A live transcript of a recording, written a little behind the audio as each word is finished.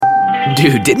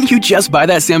Dude, didn't you just buy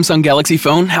that Samsung Galaxy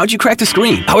phone? How'd you crack the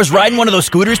screen? I was riding one of those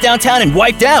scooters downtown and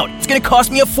wiped out. It's gonna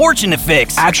cost me a fortune to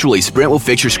fix. Actually, Sprint will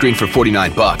fix your screen for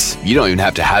 $49. You don't even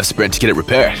have to have Sprint to get it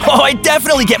repaired. Oh, I'd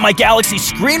definitely get my Galaxy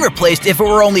screen replaced if it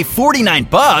were only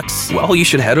 $49. Well, you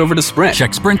should head over to Sprint.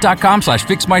 Check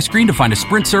sprint.com/fixmyscreen to find a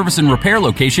Sprint service and repair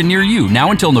location near you.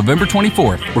 Now until November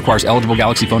 24th. Requires eligible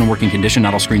Galaxy phone in working condition.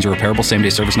 Not all screens are repairable. Same-day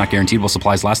service not guaranteed while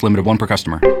supplies last. Limited one per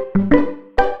customer.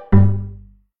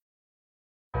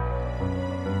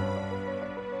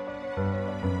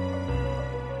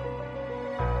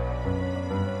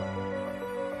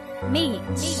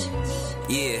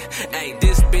 Yeah, hey,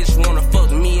 this bitch wanna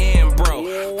fuck me and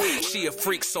bro. She a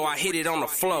freak, so I hit it on the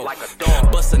floor. Like a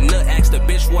dog. Bust a nut, ask the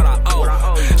bitch what I owe.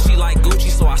 She like Gucci,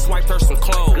 so I swiped her some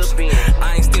clothes.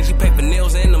 I ain't stingy, pay for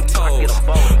nails and them toes.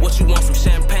 What you want, some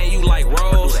champagne, you like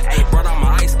Rose? Brought out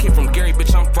my ice kit from Gary,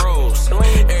 bitch, I'm froze.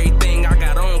 Everything I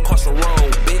got on cost a roll,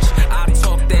 bitch. I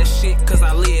talk that shit cause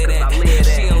I live that.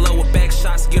 She in love with back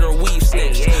shots, get her weave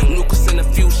snatched. Nuka send a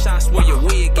few shots where your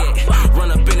wig at.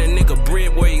 Run up in a nigga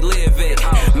bread where he live at.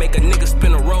 Make a nigga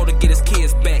spin a roll to get his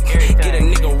kids back. Get a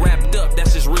nigga wrapped up,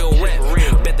 that's just real rap.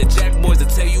 Bet the Jack boys will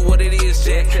tell you what it is,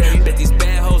 Jack. Bet these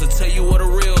bad hoes will tell you what a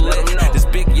real let. This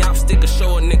big yop sticker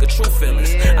show a nigga true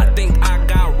feelings. I think I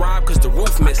got robbed cause the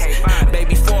roof missing.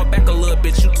 Baby, fall back a little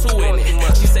bit, you too in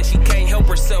it. She say she can't help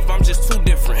herself, I'm just too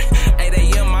different. 8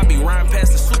 a.m. I be riding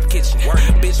past the soup kitchen.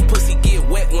 Bitch pussy get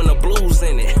wet when the blues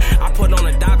in it. I put on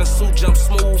a diving suit, jump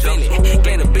smooth in it.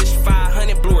 Gave a bitch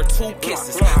 500, blew her 2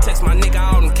 kisses. Text my nigga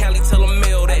out in Cali, tell him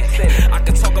mail that. I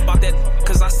can talk about that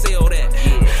cause I sell that.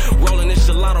 Rolling this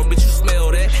gelato, bitch, you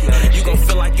smell that. You gon'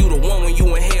 feel like you the one when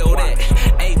you inhale that.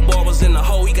 8 barbers in the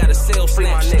hole, he got a cell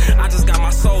snatched. I just got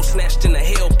my soul snatched in a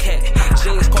Hellcat.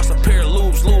 Jeans cost a pair of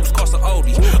lubes, lubes cost a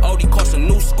Odie. Odie cost a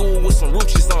new school with some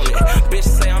Ruchis on it. Bitch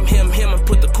say I'm him, and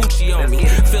put the coochie on me.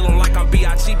 Feeling like I'm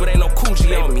B.I.G, but ain't no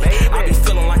coochie on me. I be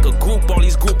feeling like a group, all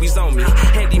these groupies on me.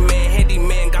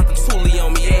 Handyman, got the toolie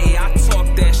on me. Hey, I talk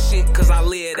that shit cause I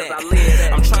live that.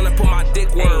 I'm trying to put my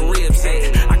dick where her ribs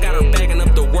at. I got her bagging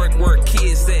up the work where her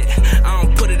kids at. I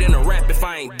don't put it in a rap if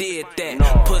I ain't did that.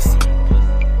 Pussy.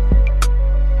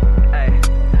 Hey,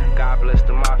 God bless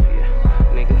the mafia,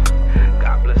 nigga.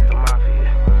 God bless the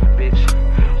mafia,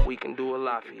 bitch. We can do a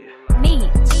lot for you.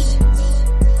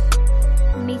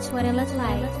 Meets what it looks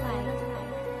like.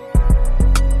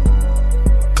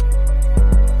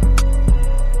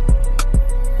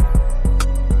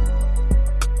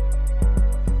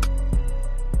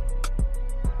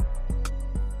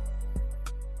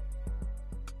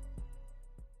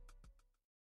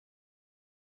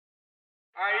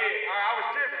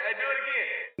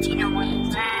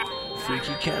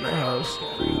 Freaky kind of house.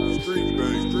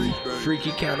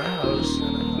 Freaky kind of house.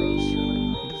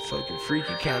 Fucking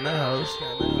freaky kind of house.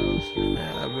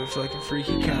 I've been fucking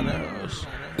freaky kind of house.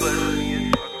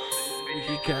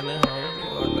 Freaky kind of house.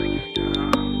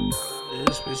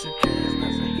 It's been some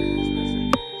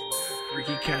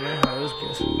freaky kind of house.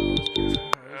 Get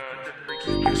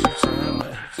some time.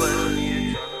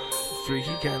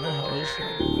 Freaky kind of house.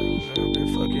 I've been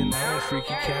fucking on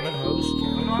freaky kind of house.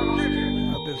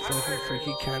 I've been fucking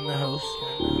freaky kind of house.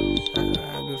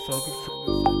 I've been fucking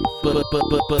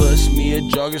bust me a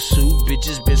jogger suit,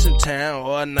 bitches been some town.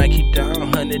 Or a Nike down,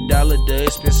 $100 the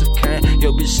expensive kind.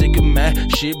 Yo, bitch sick of my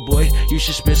shit, boy. You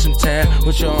should spend some time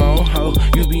with your own hoe.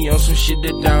 You be on some shit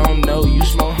that I don't know. You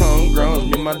smoke homegrown,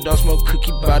 me and my dog smoke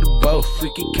cookie by the bow.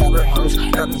 Freaky kind of house,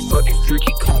 I've been fucking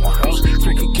freaky kind of house.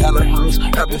 Freaky kind of house,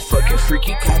 I've been fucking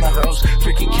freaky kind of house.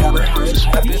 Freaky kind of house,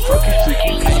 I've been fucking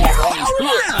freaky kind of house.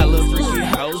 I love freaky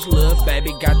house, love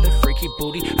baby got the freaky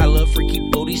booty. I love freaky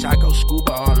booties, I go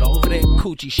scuba all over that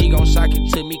coochie. She gon' sock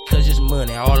it to me cause it's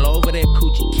money all over that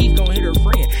coochie. Keith gon' hit her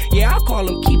friend, yeah I call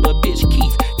him keep a bitch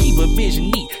Keith. Keep a bitch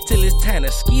neat till it's time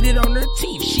to skeet it on her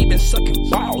teeth. She been sucking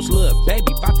balls, look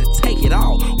baby bout to take it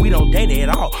all. We don't date at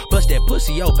all, bust that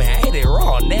pussy open, ate it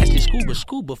raw. Nasty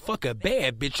scuba, fuck a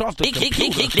bad bitch off the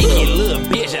computer. Little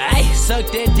bitch, ayy, suck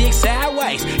that dick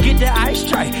sideways. Get the ice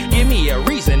tray, give me a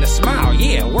reason to smile.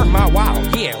 Yeah, work my wow,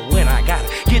 yeah, when I gotta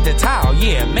get the towel,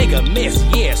 yeah, make a mess,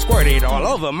 yeah, squirt it all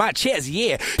over my chest,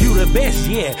 yeah, you the best,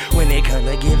 yeah, when it come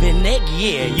to giving neck,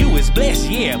 yeah, you is blessed,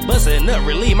 yeah, bustin' up,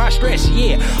 relieve my stress,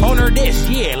 yeah, on her desk,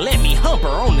 yeah, let me hump her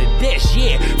on the desk,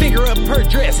 yeah, figure up her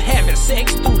dress, having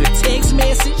sex through the text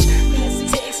message,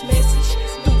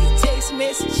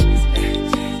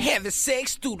 having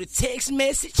sex through the text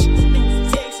message,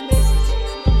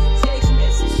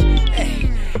 hey,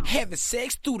 Having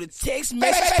sex through the text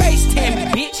message. FaceTime me,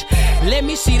 bitch. Let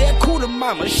me see that cooler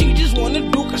mama. She just wanna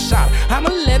do casada. I'ma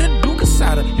let her do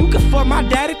casada. You can fuck my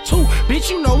daddy too. Bitch,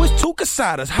 you know it's two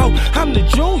casadas. Ho, I'm the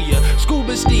junior.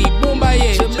 Scuba Steve,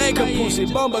 Boombaye. Jamaica pussy,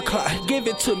 Bumba Clock. Give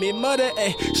it to me, mother,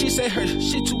 ayy. She say her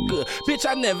shit too good. Bitch,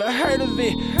 I never heard of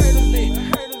it.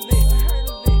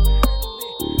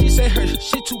 She say her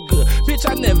shit too good. Bitch,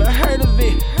 I never heard of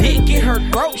it. Dick in her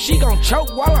throat, she gon'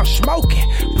 choke while I'm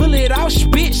smoking. Pull it out,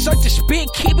 spit, suck the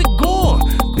spit, keep it going.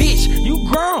 Bitch, you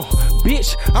grown.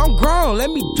 Bitch, I'm grown, let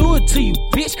me do it to you,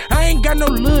 bitch. I ain't got no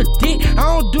little dick, I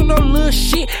don't do no little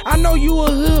shit. I know you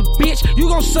a hood bitch, you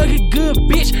gon' suck it good,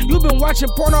 bitch. You been watching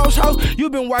pornos, ho? You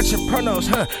been watching pornos,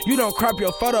 huh? You don't crop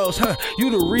your photos, huh? You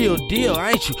the real deal,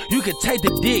 ain't you? You can take the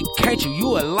dick, can't you? You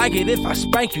would like it if I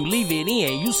spank you, leave it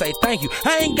in, you say thank you.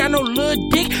 I ain't got no little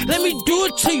dick, let me do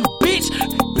it to you, bitch.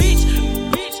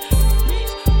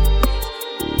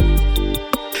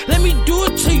 Let me do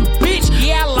it to you, bitch.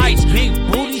 Yeah, I like big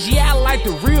booties. Yeah, I like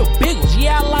the real big ones.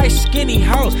 Yeah, I like skinny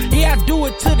hoes. Yeah, I do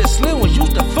it to the slim ones.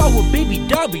 Used to fuck with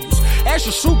BBWs.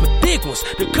 Extra super thick ones.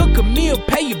 To cook a meal,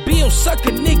 pay your bills, suck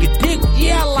a nigga dick.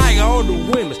 Yeah, I like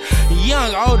older women.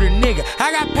 Young, older nigga.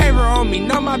 I got paper on me.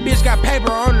 Know my bitch got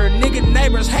paper on her, nigga.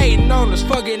 Neighbors hating on us.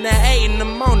 Fucking at 8 in the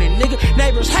morning, nigga.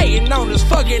 Neighbors hating on us.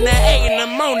 Fucking at 8 in the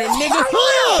morning, nigga.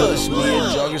 Bust me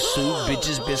a jogging suit.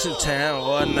 Bitches been some town.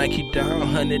 Or a Nike down.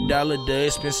 $100 the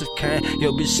expensive kind.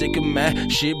 Yo, bitch sick of my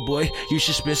shit, boy. You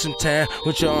should spend some time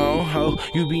with your own hoe.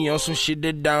 You be on some shit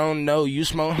that I don't know. You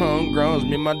smoke homegrowns.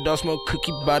 Me and my dog smoke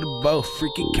cookie by the bow.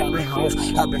 Freaky kind of hoes.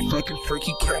 I've been fucking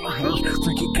freaky kind of hoes.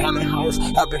 Freaky kind of hoes.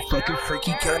 I've been fucking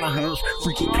freaky kind of hoes.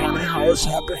 Freaky kind of hoes.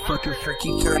 I've been fucking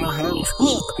freaky kind of hoes.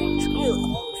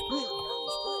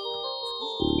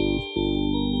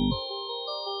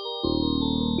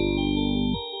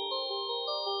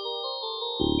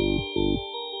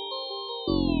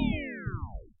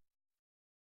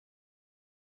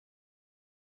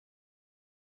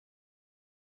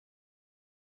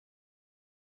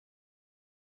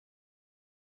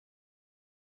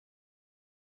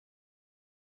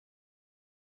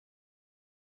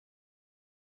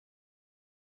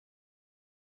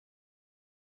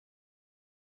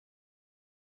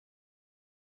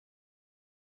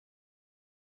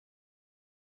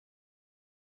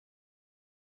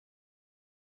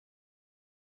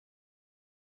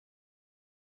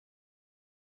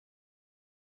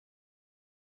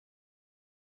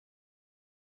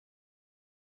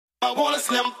 I want a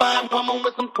slim fine woman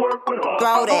with some pork with her.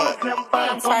 Throw that, twerk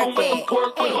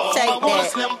that, shake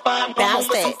that, bounce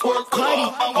that.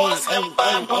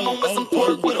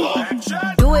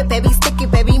 Do it, baby, stick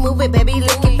it, baby, move it, baby,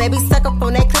 lick it, baby, suck up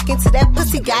on that click into that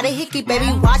pussy, got a hickey, baby,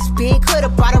 watch big, coulda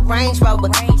brought a Range Rover.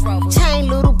 Chain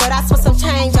little, but I spent some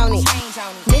change on it.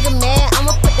 Nigga mad,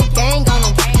 I'ma put the gang on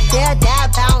him. They'll die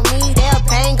about me, they'll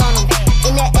bang on him.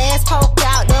 In that ass poke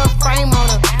out, the frame on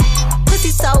him. Pussy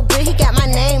so good, he got my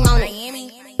name on it.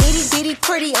 Itty bitty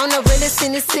pretty, on the realest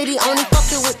in the city. Only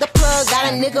fucking with the plug,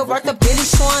 got a nigga worth a billy.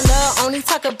 Showing love, only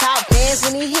talk about bands.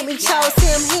 When he hit me, chose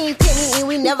him, he ain't pick me, and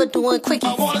we never doing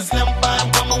quickies. I want a slim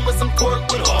fine woman with some pork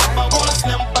with her. I want a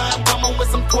slim fine woman with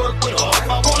some pork with her.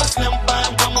 I want a slim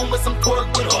fine woman with some pork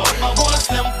with her. I want a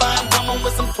slim fine woman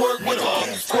with some pork with her.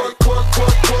 Pork, pork,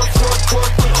 pork, pork, pork,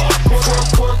 pork with her. Pork,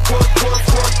 pork, pork, pork,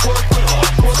 pork, pork with her.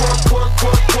 Pork, pork,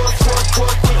 pork, pork, pork,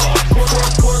 pork with her.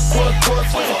 Pork, pork, pork, pork,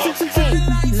 pork with her.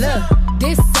 Look,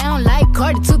 this sound like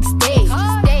Cardi to the stage.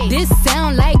 This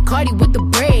sound like Cardi with the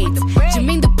braids.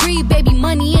 Jermaine Dupri, baby,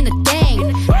 money in a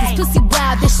thing. This pussy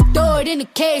wild, this shit stored in a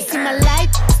case. See my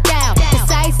lifestyle,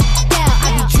 it's ice down. I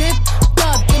be dripped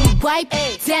up, get me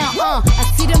wiped down.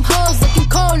 I see them hoes looking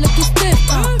cold, looking stiff.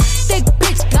 Thick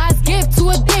bitch, God's gift to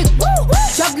a dick.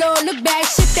 Drop low, look back,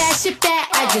 shit that.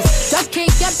 I just drop kick,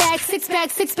 your back, six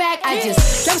pack. I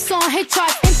just drop song, hit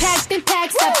charts,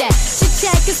 impact, stop that. Shit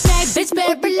check and snack, bitch,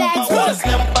 better relax. I want a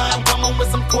slim fine woman with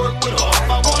some pork with her.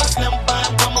 I want a slim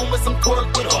fine woman with some pork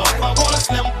with her. I want a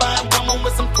slim fine woman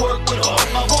with some pork with her.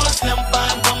 I want a slim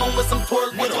fine woman with some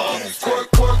pork with her.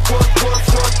 Pork, pork, pork, pork,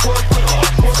 pork, pork with her.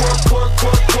 Pork, pork,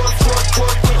 pork, pork, pork,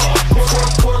 pork with her.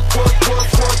 Pork, pork, pork, pork,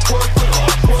 pork, pork with her.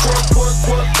 Pork, pork,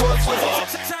 pork, pork with her.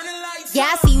 Yeah,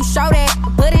 I see you show that,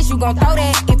 but is you gon' throw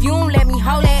that? If you don't let me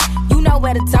hold that, you know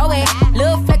where to toe it.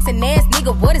 Lil' flexin' ass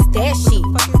nigga, what is that shit?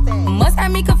 Must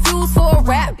have me confused for a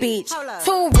rap bitch.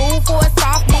 Too rude for a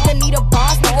soft nigga, need a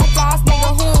boss nigga, floss nigga,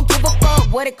 who don't give a fuck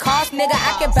what it cost, nigga.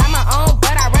 I can buy my own,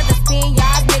 but I'd rather spend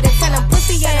y'all's niggas. Tell them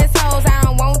pussy assholes, I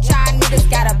don't want y'all niggas.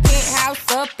 Got a penthouse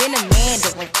up in the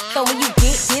Mandarin, so when you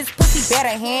get this pussy,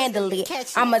 better handle it.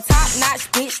 I'm a top-notch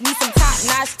bitch, need some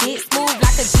top-notch dick. Smooth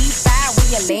like a G5 when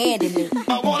you're landing it.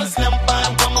 I want a slim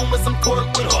fine woman with some pork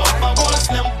with her. I want a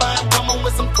slim fine woman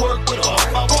with some pork with her.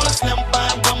 I want a slim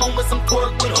fine woman with some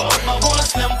pork with her. I want a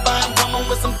slim fine woman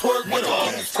with some pork with her.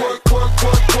 Pork, pork,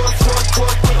 pork, pork, pork,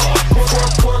 pork with her.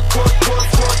 Pork, pork, pork, pork,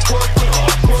 pork, pork with her.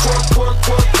 Pork, pork,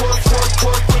 pork, pork, pork,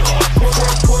 pork with her.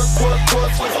 Pork, pork, pork,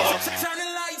 pork with her. Turn the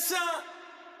lights on.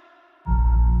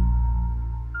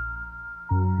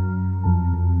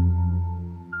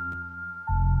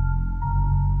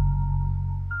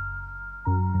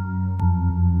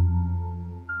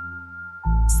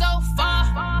 So far,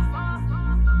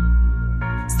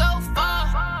 so far,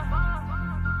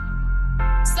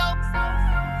 so far,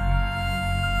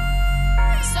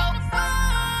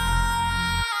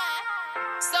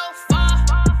 so far.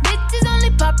 Bitches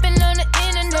only popping on the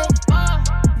internet.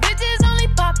 Bitches only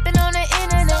popping on the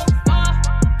internet.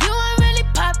 You ain't really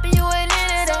popping, you ain't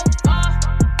into that.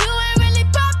 You ain't really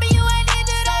popping, you ain't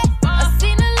into that. I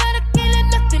seen a lot of killing,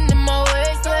 nothing in my way.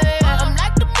 Yeah. I'm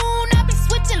like the moon, I be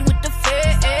switching with the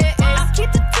fade.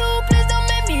 Keep the two, please don't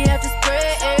make me have to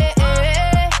spray.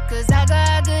 Cause I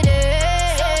got good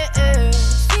air.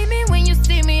 See me when you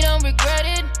see me, don't regret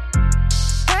it.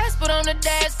 Press put on the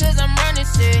dash cause I'm running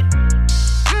shit.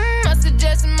 I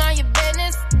suggest mind your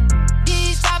business.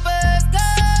 These choppers go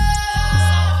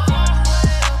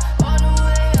all the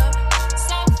way up,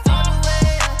 so far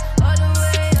away up, all the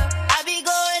way up. I be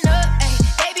going up, ay,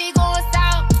 they be going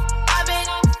south. I been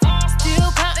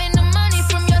still counting the money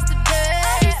from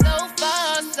yesterday. So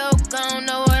far, so gone,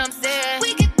 know what I'm saying.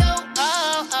 We could throw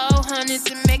hundreds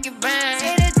to make it rain.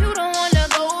 Say that you don't wanna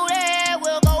go there,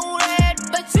 we'll go there,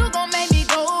 but you gon' make me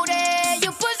go there.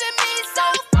 You pushing me so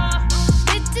far.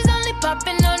 Bitches only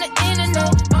popping on the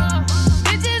internet.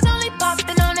 Bitches only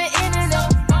popping on the internet.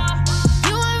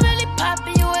 You ain't really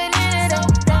popping, you ain't into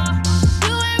that.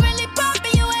 You ain't really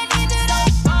popping, you ain't into that.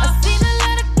 I seen a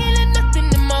lot of killing, nothing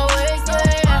in my way.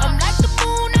 Yeah. I'm like the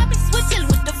moon, I be switching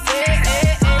with the fade.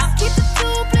 Keep the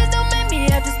two, please don't make me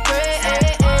have to spray.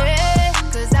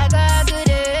 Cause I got good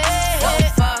air. So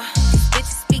far, these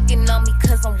bitches speaking on me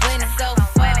cause I'm winning. So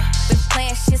far, been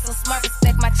playing shit so smart,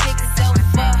 respect my chicken. So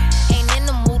far, ain't in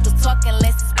the mood to talk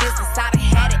unless it's business. I done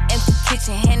had an empty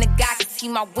kitchen, hand the guy can see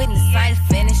my witness. I ain't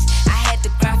finished, I had to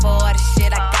grind for all the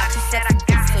shit I got. You said I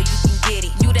got so you can get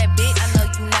it. You that bitch, I know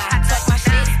you not. I talk my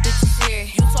shit, bitches here.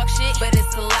 You talk shit, but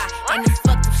it's a lie. And it's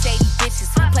fucked up shady bitches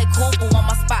who play cool but on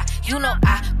my spot. You know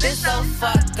I been so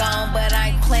far gone, but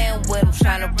I ain't playing with them.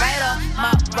 Tryna right off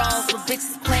my wrongs, but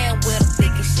bitches playing with them.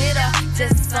 Thinking shit up,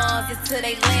 just songs until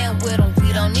they land with them.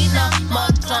 We don't need no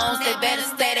more clones, they better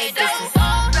stay they distance.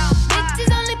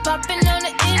 Bitches only popping on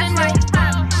the internet.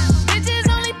 Bitches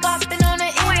only popping on the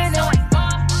internet.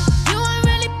 You ain't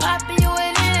really popping, you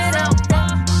ain't into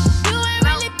that. You ain't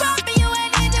really popping, you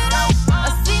ain't into that. I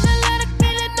seen a lot of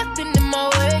killing, nothing in my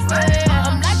way. Yeah.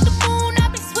 I'm like the moon, I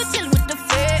be switching with the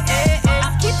fade.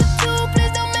 Keep the two,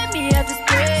 please don't make me have to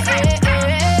spray.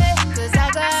 Cause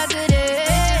I got good air.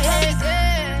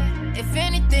 If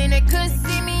anything, they couldn't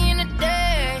see me in the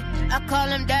day. I call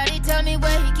him daddy, tell me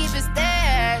where he keep his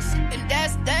stash. And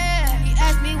that's that. He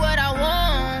asked me what I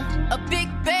want. A big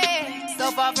bag.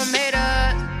 So far from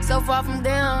haters, so far from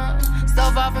them,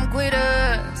 so far from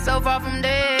quitters, so far from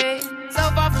they, so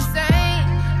far from sane.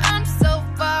 I'm so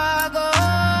far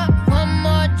gone. One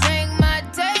more drink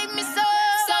might take me so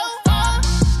far.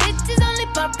 Bitches only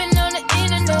popping on the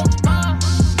internet.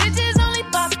 Bitches only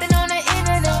popping on the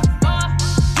internet.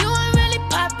 You ain't really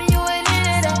popping, you ain't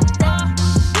into that.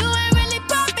 You ain't really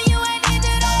popping, you ain't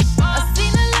into that. I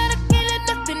seen a lot of killing,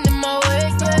 nothing in my way.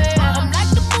 Yeah. I'm like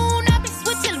the moon, I be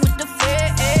switching with the fade.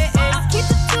 Keep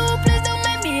the two, please don't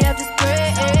make me have to spray.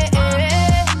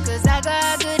 Cause I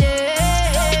got good air.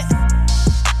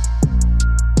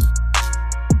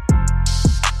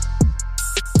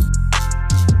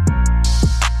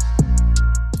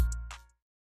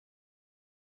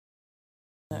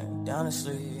 Down to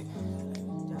sleep.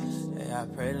 Yeah, I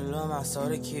pray to Lord my soul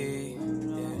to keep.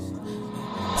 Yes.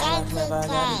 I got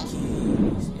the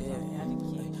keys.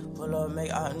 Yeah. Pull up,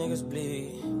 make all niggas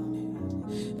bleed.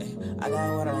 Hey, I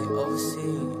got what I like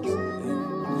overseas.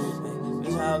 Hey,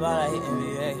 bitch, how about I hit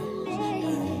NBA?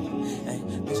 Hey,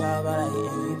 bitch, how about I hit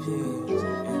MVP?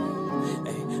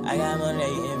 Hey, I got money,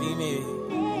 they envy me.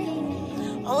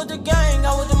 I'm with the gang,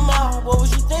 I'm with the mob. What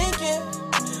was you thinking?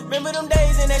 Remember them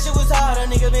days and that shit was hard, a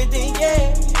nigga been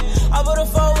thinking. I put a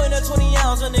 4 in a 20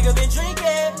 ounce, a nigga been drinking.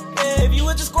 Yeah, if you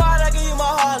with the squad, I give you my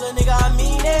heart, a nigga, I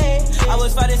mean it. I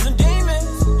was fighting some demons,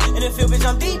 in the field, bitch,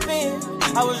 I'm deep in.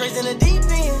 I was raised in the deep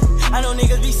end, I know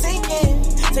niggas be sinking.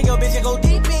 Take your bitch and go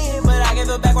deep in, but I give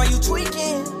her back while you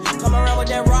tweaking. Come around with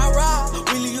that rah-rah,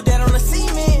 we leave you dead on the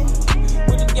cement.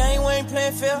 With the game, we ain't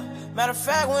playing fair. Matter of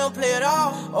fact, we don't play at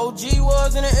all. OG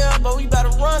was in the air, but we better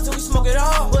run till we smoke it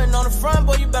all. Putting on the front,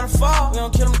 boy, you better fall. We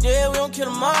don't kill them dead, we don't kill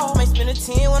them all. Might spend a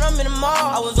 10 when I'm in the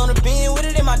mall. I was on the beam with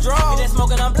it in my draw. Hit that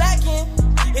smoking, I'm blacking.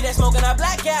 Hit that smoking, I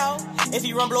black out. If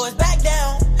he run, blow his back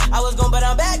down. I was gon' but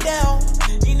I'm back down.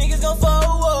 These niggas gon'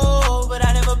 fall, but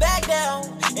I never back down.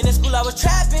 In the school I was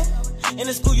trapping. In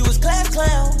the school you was class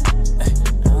clown. Hey,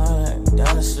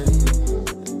 down the street.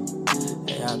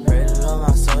 Hey, I pray to Lord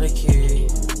my soul to keep.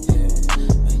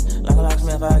 Like a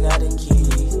locksmith, I got the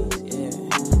keys, yeah.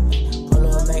 Pull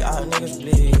up, make all niggas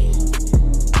bleed.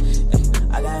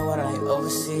 Ay, I got water like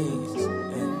overseas, yeah.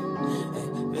 Ay,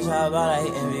 bitch, how about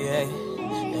like NBA,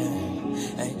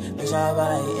 yeah. Ay, bitch, how about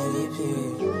like MVP,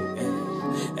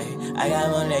 yeah. Ay, I got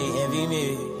money, they envy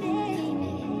me.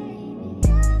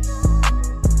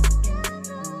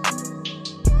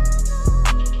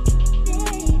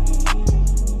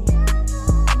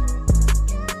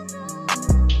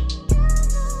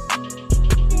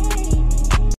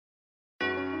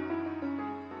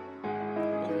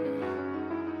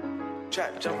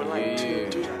 Jumping like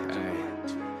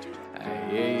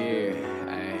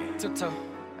Tiptoe.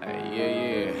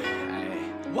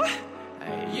 What?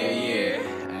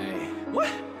 What? What?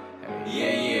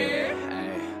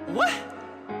 What?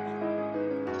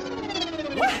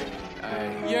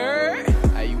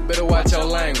 You better watch your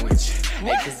language.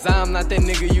 Hey, cause I'm not that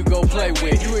nigga you go play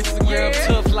with. You Instagram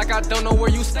tough like I don't know where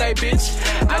you stay, bitch.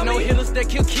 I know hitters that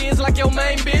kill kids like your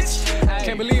main bitch.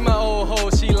 Can't believe my old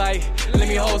hoe, she like, let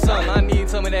me hold something. I need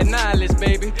some of that knowledge,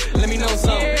 baby. Let me know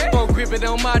something. Throw grip it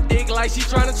on my dick like she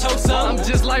tryna choke something. I'm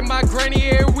just like my granny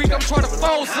every week, I'm tryna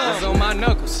fold something. On my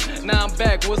knuckles, now I'm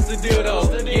back, what's the deal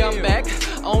though? Yeah, I'm back,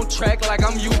 on track like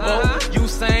I'm U-boat. You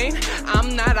sane,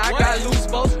 I'm not, I got loose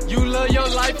boats. You love your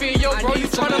life and your bro, you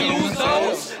tryna lose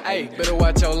those. Hey, better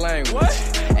watch your language.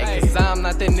 Hey, cause I'm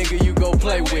not that nigga you go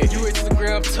play with. You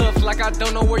Instagram tough like I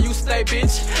don't know where you stay,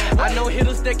 bitch. I know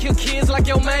hitters that kill kids like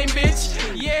your main bitch.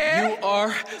 Yeah, you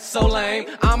are so lame.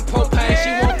 I'm propane,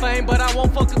 she want fame, but I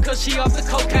won't fuck her cause she off the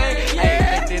cocaine. Hey,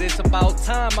 think that it's about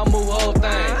time I move whole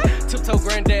thing. Tiptoe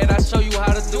granddad, I show you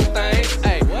how to do things.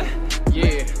 Hey, what?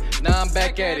 Yeah. Now I'm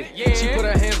back at it. She put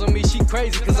her hands on me, she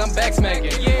crazy cause I'm back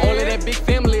smacking. All of that big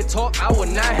family talk, I would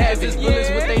not have it. Bullets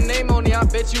with their name on it, I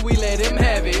bet you we let him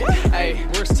have it. Hey,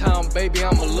 worst time, baby,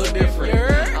 I'm a little different.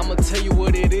 I'ma tell you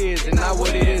what it is and not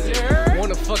what it isn't.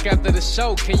 Wanna fuck after the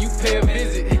show, can you pay a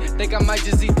visit? Think I might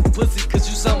just eat the pussy cause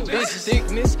you some bitch.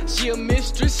 Thickness, she a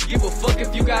mistress. Give a fuck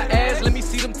if you got ass, let me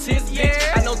see them tits, bitch.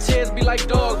 I know Ted's be like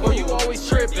dog, boy, you always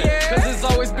tripping. Cause it's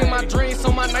always been my dream,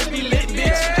 so my night be lit,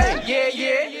 bitch. Hey, yeah.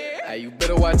 Hey, you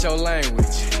better watch your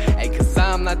language. Hey, cause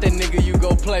I'm not that nigga you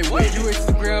go play with. You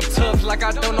Instagram tough like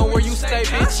I don't know where you stay,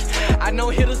 bitch. I know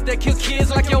hitters that kill kids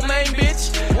like your main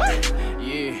bitch. What?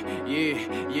 Yeah.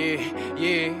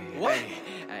 What?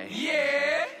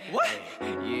 Yeah. What?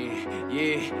 Yeah.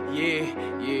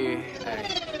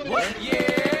 What? Yeah.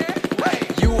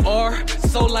 You are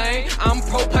so lame. I'm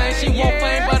propane. She want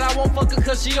fame, but I won't fuck her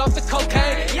cause she off the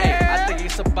cocaine. I think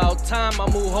it's about time I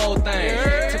move whole thing.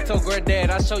 Tiptoe granddad,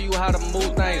 I show you how to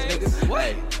move things, niggas.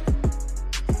 What?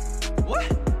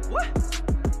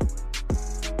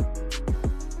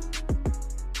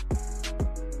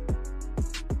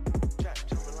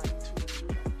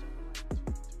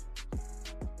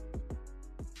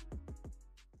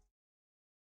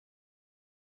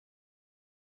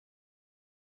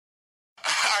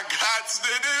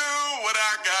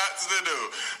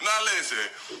 Now listen,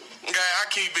 okay, I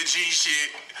keep it G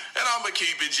shit, and I'ma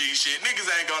keep it G shit. Niggas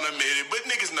ain't gonna admit it, but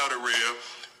niggas know the real.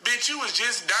 Bitch, you was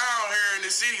just down here in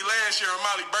the city last year on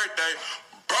Molly's birthday,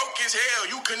 broke as hell.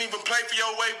 You couldn't even play for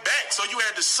your way back, so you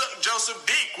had to suck Joseph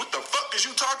dick. What the fuck is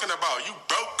you talking about? You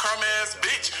broke crumb ass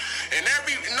bitch. And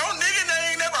no nigga that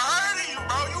ain't never heard of you,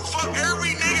 bro. You fuck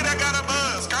every nigga that got a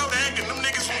buzz. Kodak and them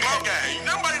niggas from Blow Gang.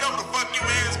 Nobody know who the fuck you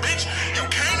is, bitch. You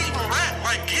can't even rap.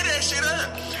 Like, get that shit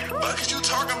up. Fuck is you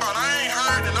talking about? I ain't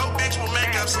heard that no bitch will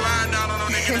make up slide down on no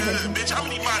nigga hood. Bitch, how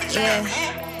many bodies you got?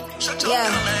 Shut your dumb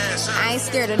ass up. I ain't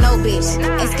scared of no bitch.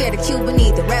 Ain't scared of Cuban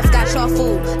either. Raps got y'all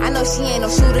fooled. I know she ain't no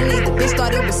shooter neither. Bitch thought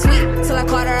it was sweet till I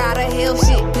caught her out of hell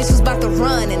shit. Bitch was about to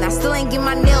run and I still ain't get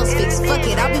my nails fixed. Fuck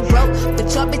it, I'll be broke, but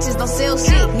y'all bitches don't sell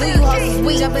shit. Knew you hoes was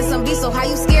weak. Jumpin' some beats, so how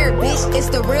you scared, bitch? It's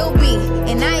the real beat,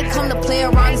 and I ain't come to play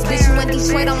around this bitch. You in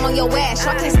Detroit, I'm on your ass.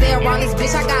 Y'all can't stay around this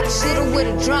bitch. I got a shooter with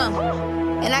a drum.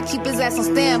 And I keep his ass on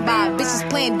standby. Bitches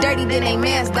playing dirty, then they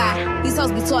mans die. These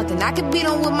hoes be talking, I could beat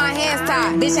them with my hands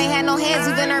tied. Bitch ain't had no hands,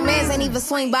 even her mans ain't even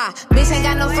swing by. Bitch ain't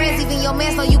got no friends, even your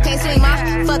mans know you can't swing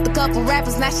my. Fucked a couple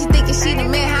rappers, now she thinking she the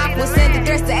man. How I was sending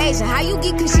threats to Asia. How you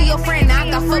get cause she your friend? Now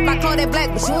I got fucked by Kodak Black,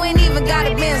 but you ain't even got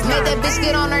a Benz. Made that bitch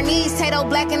get on her knees, Tato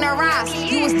Black in her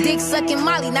eyes. You was dick sucking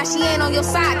Molly, now she ain't on your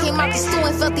side. Came out the stool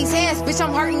and felt these hands, bitch,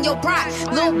 I'm hurting your pride.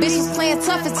 Little bitch was playing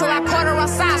tough until I caught her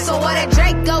outside. So what that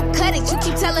Drake go cut it, you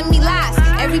keep telling me lies.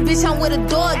 Every bitch I'm with a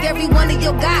dog, every one of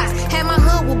your guys. Had my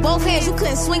hood with both hands, you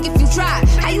couldn't swing if you tried.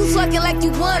 How you talking like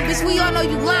you won, bitch, we all know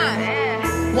you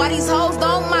lying. Why these hoes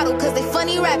don't model, cause they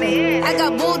funny rapping. I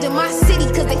got bullied in my city,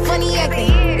 cause they funny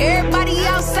acting. Everybody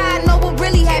outside know what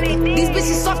really happened. These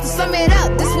bitches soft to sum it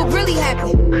up, this what really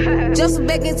happened. Joseph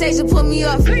Beck and Tasia put me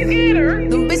off.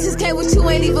 Them bitches came with you,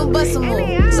 ain't even bust a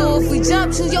move. So if we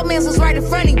jump, choose your mans was right in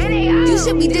front of you. You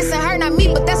should be dissing her, not me,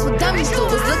 but that's what dummies do.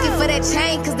 Was looking for that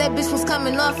chain, cause that bitch was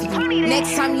coming off of you.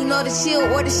 Next time you know the chill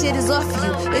or the shit is off of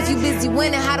you. If you busy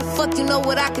winning, how the fuck you know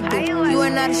what I could do? You are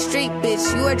not a street bitch,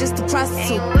 you are just a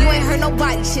prostitute. You ain't hurt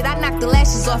nobody, shit, I knocked the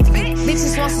lashes off of you.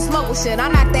 Bitches want some smoke with shit, I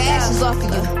knocked the ashes off of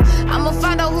you. I'ma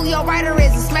find out who your writer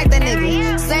is and smack that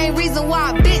nigga. Same reason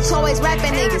why a bitch always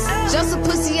rapping niggas. Just a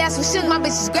pussy ass with shook, my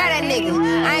bitches grab that nigga.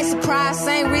 I ain't surprised,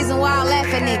 same reason why I laugh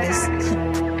at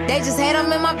niggas. They just hate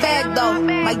them in my bag though.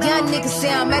 My young niggas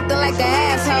say I'm acting like an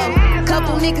asshole.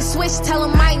 Couple niggas switch, tell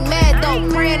them I ain't mad though.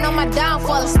 Praying on my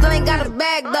downfall, I still ain't got a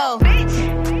bag though.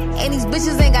 And these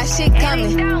bitches ain't got shit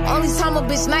coming. Only time a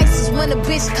bitch nice is when a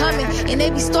bitch coming. And they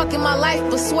be stalking my life,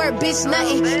 but swear bitch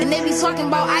nothing. And they be talking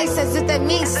about ice as if that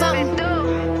means something.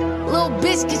 Little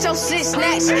bitch, get your shit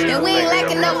snatched. And we ain't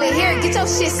lacking over here, get your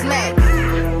shit smacked.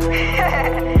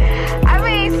 I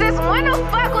mean, sis, when the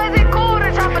fuck was it cool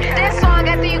to drop a diss song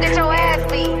after you get your ass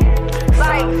beat?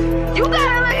 Like, you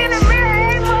gotta look in the mirror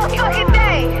every motherfucking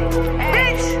day.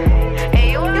 Bitch,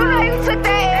 you know you took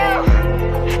that L.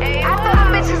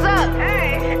 Bitches up.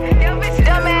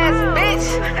 Dumbass bitch.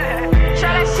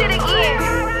 Try that shit again.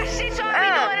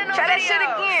 Try that shit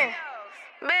again.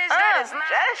 Bitch, that is not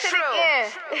try that shit true. Again.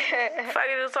 Fuck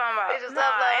you talking about? Bitches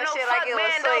upload no shit fuck like it was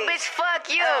man, sweet. no bitch, fuck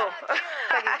you.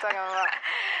 Fuck you talking about?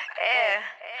 Yeah.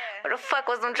 Where the fuck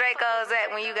was them Dracos at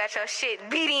when you got your shit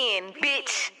beat in,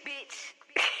 bitch?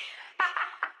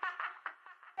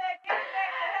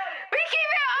 We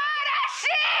keeping all that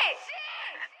shit,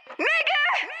 nigga.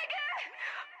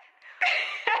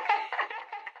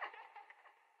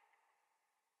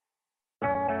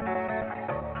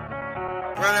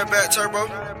 Run that back, turbo.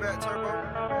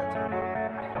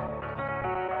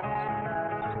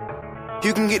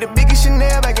 You can get the biggest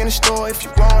Chanel back in the store if you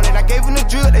want it. I gave them the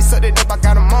drill, they sucked it up, I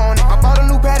got them on it. I bought a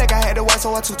new paddock, I had to white,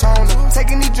 so I two-toned it.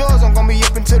 Taking these drugs, I'm gonna be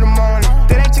up until the morning.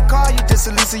 That ain't your car, you just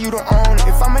a Lisa, you don't own it.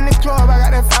 If I'm in the club, I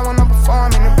got that 5 when I'm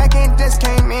performing. The back end just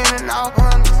came in and all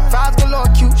hundreds. Vibes galore,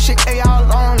 cute shit, they all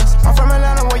on us. I'm from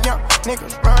Atlanta where young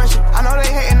niggas run shit. I know they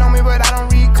hating on me, but I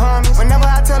don't read comments. Whenever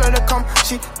I tell her to come,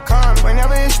 she come.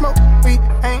 Whenever it's smoke, we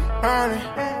ain't running.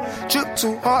 Drip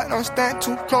too hard, don't stand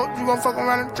too close. You gon' fuck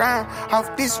around and drown.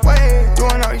 Off this way,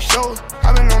 doing all these shows.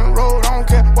 I been on the road, I don't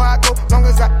care where I go, long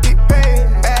as I get paid.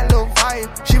 Bad little vibe,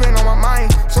 she been on my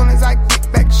mind. Soon as I get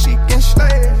back, she can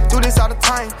slay. Do this all the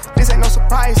time, this ain't no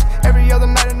surprise. Every other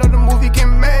night, another movie get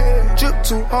made. Drip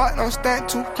too hard, don't stand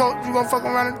too close. You gon' fuck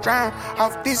around and drown.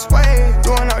 Off this way,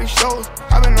 doing all these shows.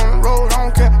 I been on the road, I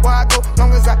don't care where I go,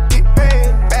 long as I get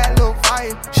paid. Bad little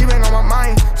vibe, she been on my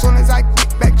mind. Soon as I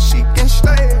get back, she can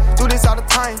slay. Do this all the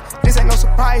time, this ain't no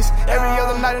surprise. Every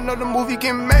other night, another movie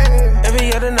get made.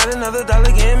 Every other night, another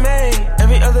dollar get made.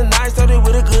 Every other night started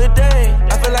with a good day.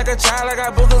 I feel like a child, I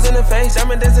got boogers in the face. I'm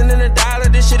dancing in the dollar,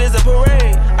 this shit is a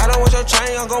parade. I don't want your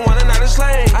chain, I'm gon' want another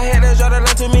slave. I had to draw the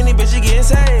line, too many bitches getting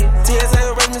saved.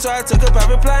 TSA arrested me, so I took a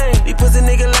private plane. These pussy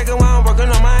niggas like it while I'm working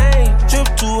on my aim. Drip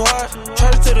too hard,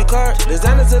 charge it to the cart.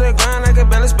 Designer to the ground, I can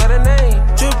barely spell the name.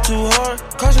 Drip too hard,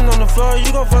 caution on the floor.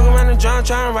 You gon' fuck around and drown,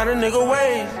 try and ride a nigga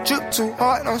way. Drip too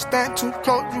hard, don't stand too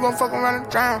close. You gon' fuck around and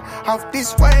drown. Off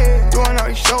this way, doing all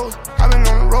these shows. I been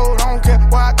on the road, I don't care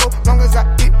where I go, long as I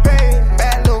get paid.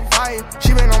 Bad little vibe,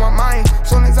 she been on my mind.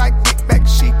 Soon as I get back,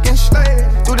 she can slay.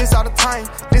 Do this all the time,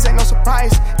 this ain't no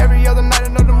surprise. Every other night,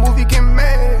 another movie get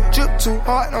made. Drip too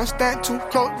hard, don't stand too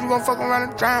close. You gon' fuck around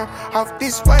and drown. Off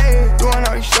this way, doing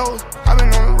all these shows. I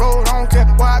been on the road, I don't care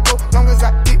where I go, long as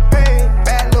I get paid.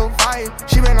 Bad little vibe,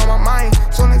 she been on my mind.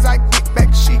 Soon as I get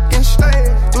back, she can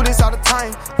slay. Do this all the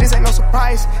time, this ain't no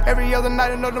surprise. Every other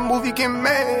night, another movie get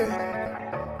made.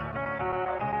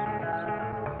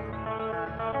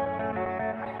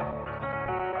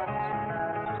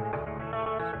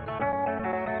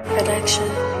 Production.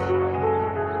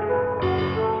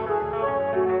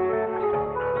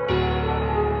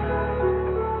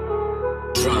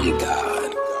 On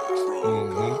God.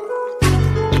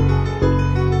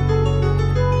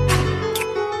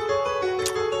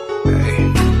 Hey.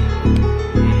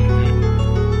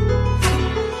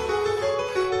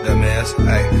 Dumbass.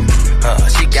 Hey.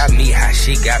 She got me high,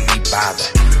 she got me bothered.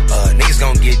 Niggas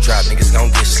gon' get dropped, niggas gon'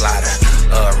 get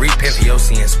slaughtered. Repent for your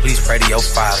sins, please pray to your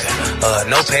father.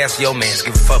 No pass for your mans,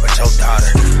 give a fuck about your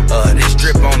daughter. This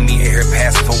drip on me, here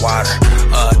passing for water.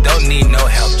 Don't need no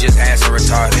help, just ass are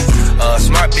retarded.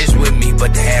 Smart bitch with me,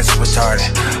 but the ass is retarded.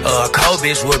 Cold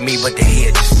bitch with me, but the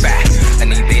head just fat. I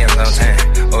need bands on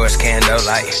time, or it's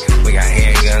candlelight. We got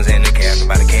handguns in the cabinet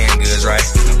by the canned goods, right?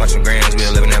 Bunch of grands, we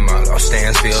living that mall.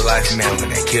 Stands feel like man, when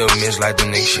they kill me, it's like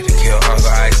them niggas should've killed Uncle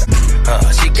Ice.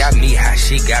 She got me high,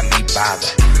 she got me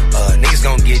bothered. Niggas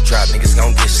gon' get dropped, niggas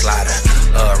gon' get slaughtered.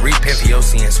 Repent for your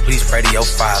sins, please pray to your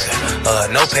father.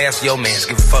 No pass for your mans,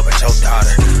 give a fuck about your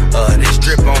daughter. This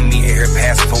drip on me, here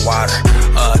passing for water.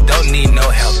 Don't need no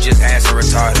help, just ass are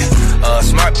retarded.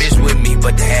 Smart bitch with me,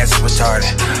 but the ass is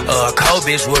retarded. Cold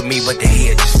bitch with me, but the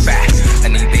head just fat. I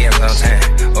need bands on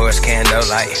time, or it's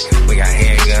candlelight. We got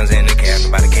handguns in the cabinet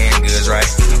by the canned goods, right?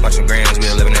 Bunch of grands, we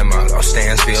living that mall.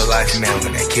 Stands feel like man,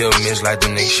 when they kill me, it's like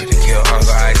them niggas should've killed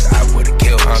Uncle Ice. I would've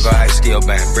killed Uncle Ice. Still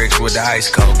buying bricks with the ice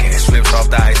cold cash, flips off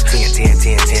the ice. 10, 10,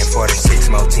 10, 10, 46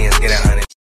 more 10s, get 100.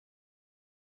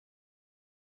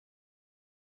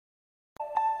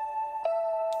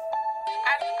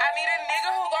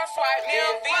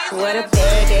 What a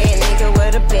bag at, nigga,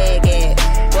 what a bag at.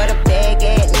 What a bag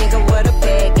at, nigga, what a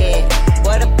bag at.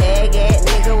 What a bag at,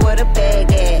 nigga, what a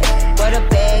bag at. What a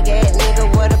bag at,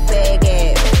 nigga, what a bag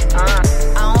at. I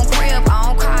don't crib, I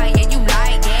don't call, yeah, you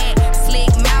like that.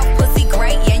 Slick mouth, pussy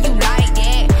great, yeah, you like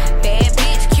that. Bad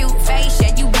bitch, cute face,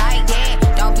 yeah, you like that.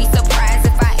 Don't be surprised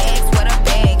if I ask what a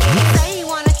bag is. Say he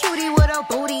want a cutie with a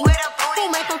booty. Who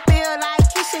make him feel like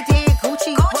he should did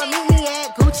Gucci? Well, meet me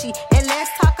at Gucci, and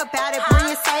let's talk about it. Bring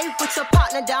it safe with your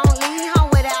partner, don't leave home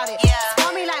without it.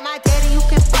 Call me like my daddy, you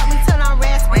can fuck me till I'm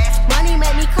raspy. Money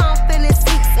make me come feeling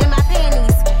seats in my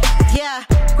panties. Yeah,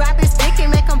 grab his dick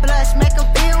and make him blush, make him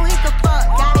feel he can fuck.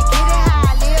 Gotta get it how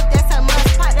I live, that's a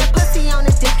must. Pop that pussy on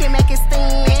his dick and make it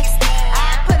sting.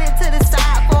 I put it to the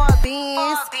side for a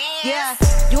beans. Yeah,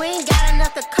 you ain't got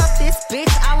enough to cuff this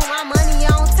bitch. I want my money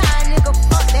on time, nigga,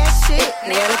 fuck that shit.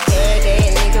 What a bag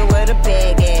at, nigga, what a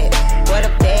bag at. What a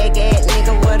bag at,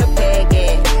 nigga, what a bag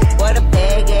at. What a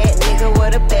bag at, nigga,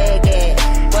 what a bag at.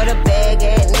 What a bag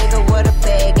at, nigga, what a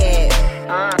bag at.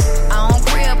 I don't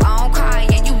crib, I don't call,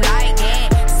 yeah, you like that.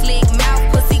 Slick mouth,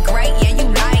 pussy great, yeah, you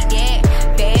like that.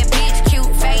 Bad bitch,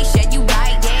 cute face, yeah, you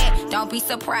like that. Don't be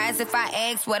surprised if I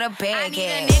ask what a bag is.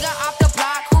 I need a nigga off the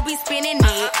block who be spinning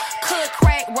it. Cook,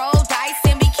 crack, roll dice,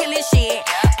 and be killing shit.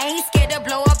 Ain't scared to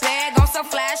blow a bag on some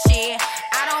fly shit.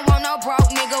 I don't want no broke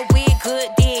nigga with good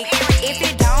dick. If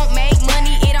it don't make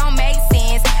money, it don't make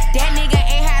sense. That nigga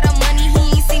ain't had the money,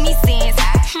 he ain't see me since.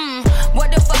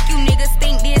 What the fuck you niggas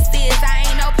think this is? I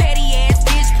ain't no petty ass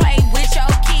bitch, play with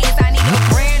your kids. I need a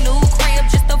brand new crib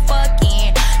just to fuck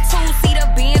in. 2-seater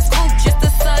Benz coupe just to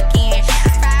suck in.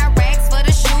 5 racks for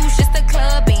the shoes just to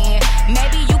club in.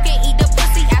 Maybe you can eat the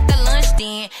pussy after lunch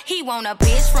then. He want a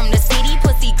bitch from the city,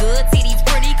 pussy good, titties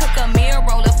pretty, cook a meal,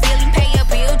 roll a Philly, pay a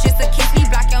bill just to kiss me,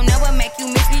 block your number, make you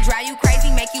miss me, drive you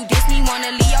crazy, make you diss me,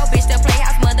 wanna leave your bitch the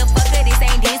playhouse, motherfucker, this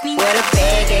ain't Disney. What a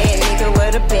bag at, nigga,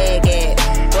 what a bag at.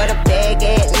 What a bag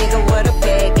at, nigga, what a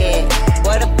bag at.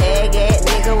 What a bag at,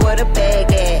 nigga, what a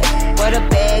bag at. What a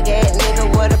bag at,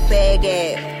 nigga, what a bag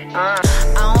at. I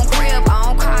don't crib, I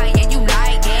don't call, yeah, you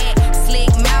like that.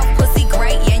 Slick mouth, pussy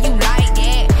great, yeah, you like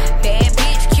that. Bad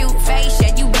bitch, cute face,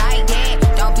 yeah, you like that.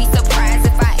 Don't be surprised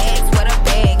if I ask what a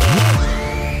bag is.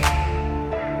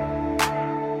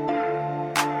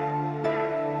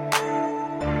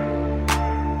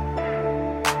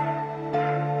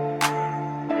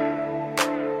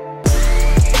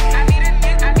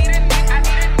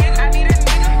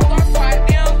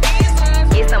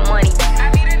 Get some money.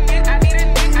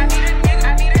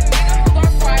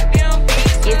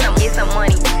 Get some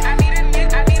money.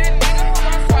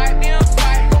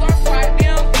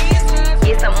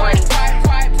 Get some money.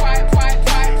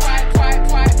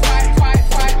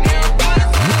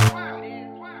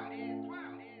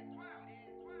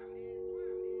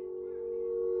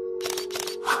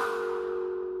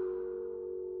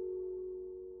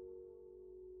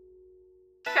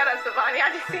 Shut up, Savani.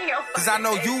 I just see your. Cause I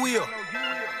know you will.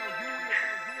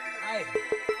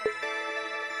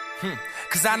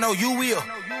 Cause I know you will.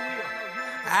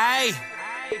 Ayy.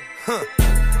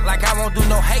 Like I won't do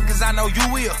no hate, cause I know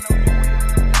you will.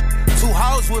 2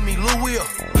 hoes with me, Lou will.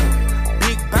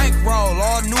 Big bankroll,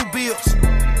 all new bills.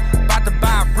 About to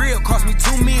buy a rib, cost me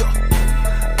 $2 million.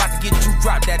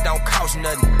 drop, that don't cost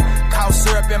nothing. Cost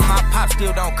syrup in my pop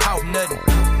still don't cost nothing.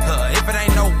 If it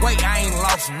ain't no weight, I ain't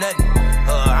lost nothing.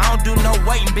 I don't do no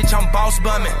waiting, bitch, I'm boss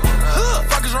bumming.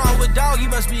 Fuck is wrong with dog, he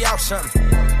must be out something.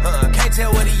 Can't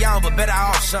tell what he on, but bet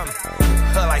I off something.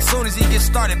 Like soon as he gets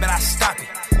started, bet I stop it.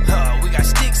 We got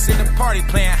sticks in the party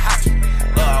playing hockey.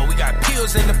 We got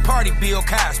pills in the party, Bill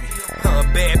Cosby.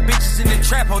 Bad bitches in the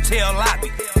trap hotel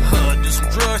lobby. Do some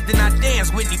drugs, then I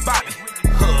dance, Whitney Bobby.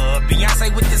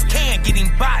 Beyonce with this can, getting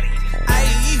body.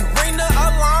 Ayy, ring the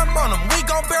alarm on them. We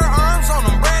gon' bear arms on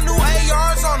them. Brand new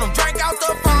ARs on them. Drank out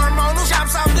the farm on them.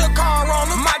 Chops out the car on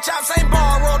them. My chops ain't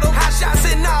borrowed them. Hot shots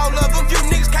in all of them. You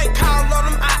niggas can't call on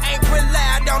them. I ain't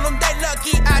relied on them. They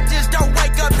lucky I just don't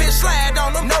wake up and slide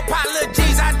on them. No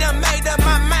apologies, I done made up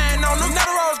my mind on them.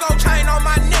 Another rose gon' chain on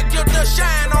my neck, you'll just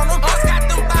shine on them. Us got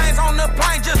them things on the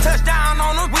plane, just touch down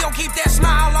on them. We gon' keep that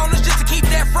smile on us just to keep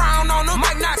that frown on them.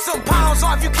 Might knock some pounds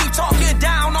off, you keep talking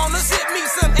down on us. Hit me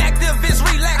some activists,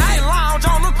 relax and lounge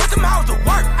on them. Put them hoes to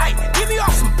work, ayy, give me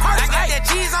all some perks. I got that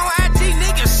cheese on IG,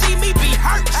 niggas see me be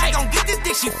hurt. She gon' get this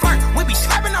dick, she flirt. We be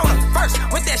slapping on her first.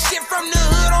 With that shit from the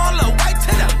hood all the way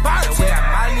to the birds. We got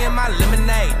Molly in my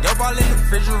lemonade, dope all in the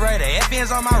refrigerator.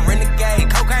 FN's on my renegade,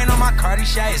 cocaine on my Cardi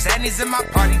shades, sadness in my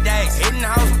party days. Hitting the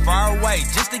house from far away,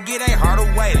 just to get a heart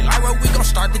away. Like where we gon'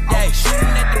 start the day,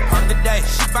 shooting at the park today.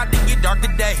 Shit about to get dark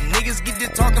today. Niggas get to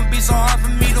talking, be so hard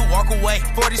for me to walk away.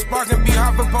 40 sparking, be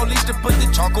hard for police to put the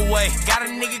chalk away. Got a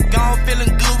nigga gone,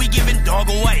 feeling good, we giving dog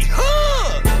away.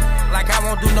 Like I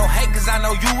won't do no hate, cause I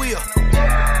know you will.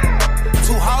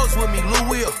 Two hoes with me, Lou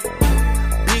will.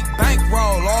 Big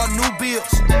bankroll, all new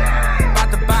bills.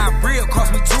 About to buy a real,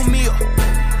 cost me $2 million.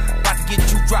 About to get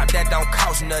you dropped, that don't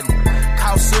cost nothing.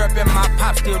 Cost syrup in my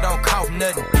pop still don't cost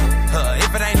nothing.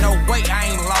 If it ain't no weight, I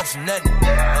ain't lost nothing.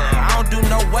 I don't do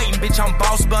no waiting, bitch, I'm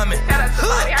boss bumming. That's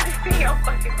funny, I just see your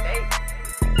fucking face.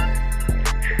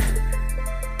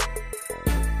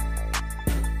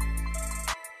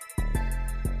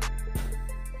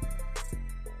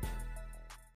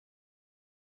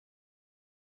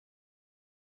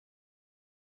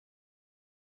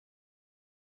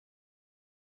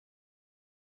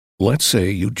 Let's say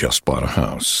you just bought a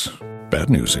house. Bad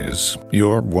news is,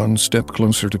 you're one step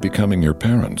closer to becoming your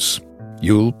parents.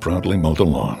 You'll proudly mow the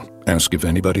lawn, ask if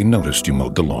anybody noticed you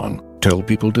mowed the lawn, tell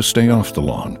people to stay off the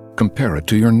lawn, compare it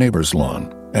to your neighbor's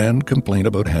lawn, and complain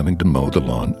about having to mow the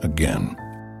lawn again.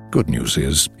 Good news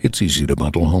is, it's easy to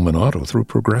bundle home and auto through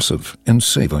Progressive and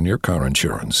save on your car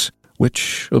insurance,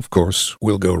 which, of course,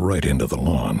 will go right into the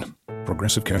lawn.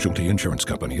 Progressive Casualty Insurance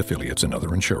Company, affiliates, and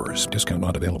other insurers. Discount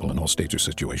not available in all states or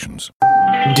situations.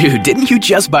 Dude, didn't you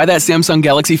just buy that Samsung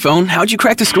Galaxy phone? How'd you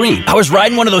crack the screen? I was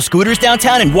riding one of those scooters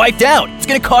downtown and wiped out. It's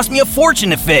gonna cost me a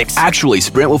fortune to fix. Actually,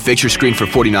 Sprint will fix your screen for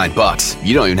 $49.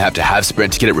 You don't even have to have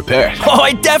Sprint to get it repaired. Oh,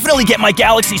 I'd definitely get my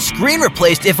Galaxy screen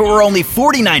replaced if it were only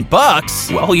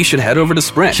 $49. Well, you should head over to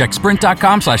Sprint. Check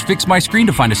sprint.com/fixmyscreen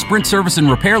to find a Sprint service and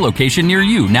repair location near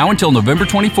you, now until November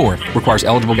 24th. Requires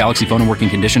eligible Galaxy phone and working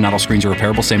condition. Not all screens are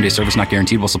repairable. Same day service not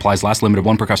guaranteed while supplies last. Limited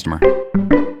one per customer.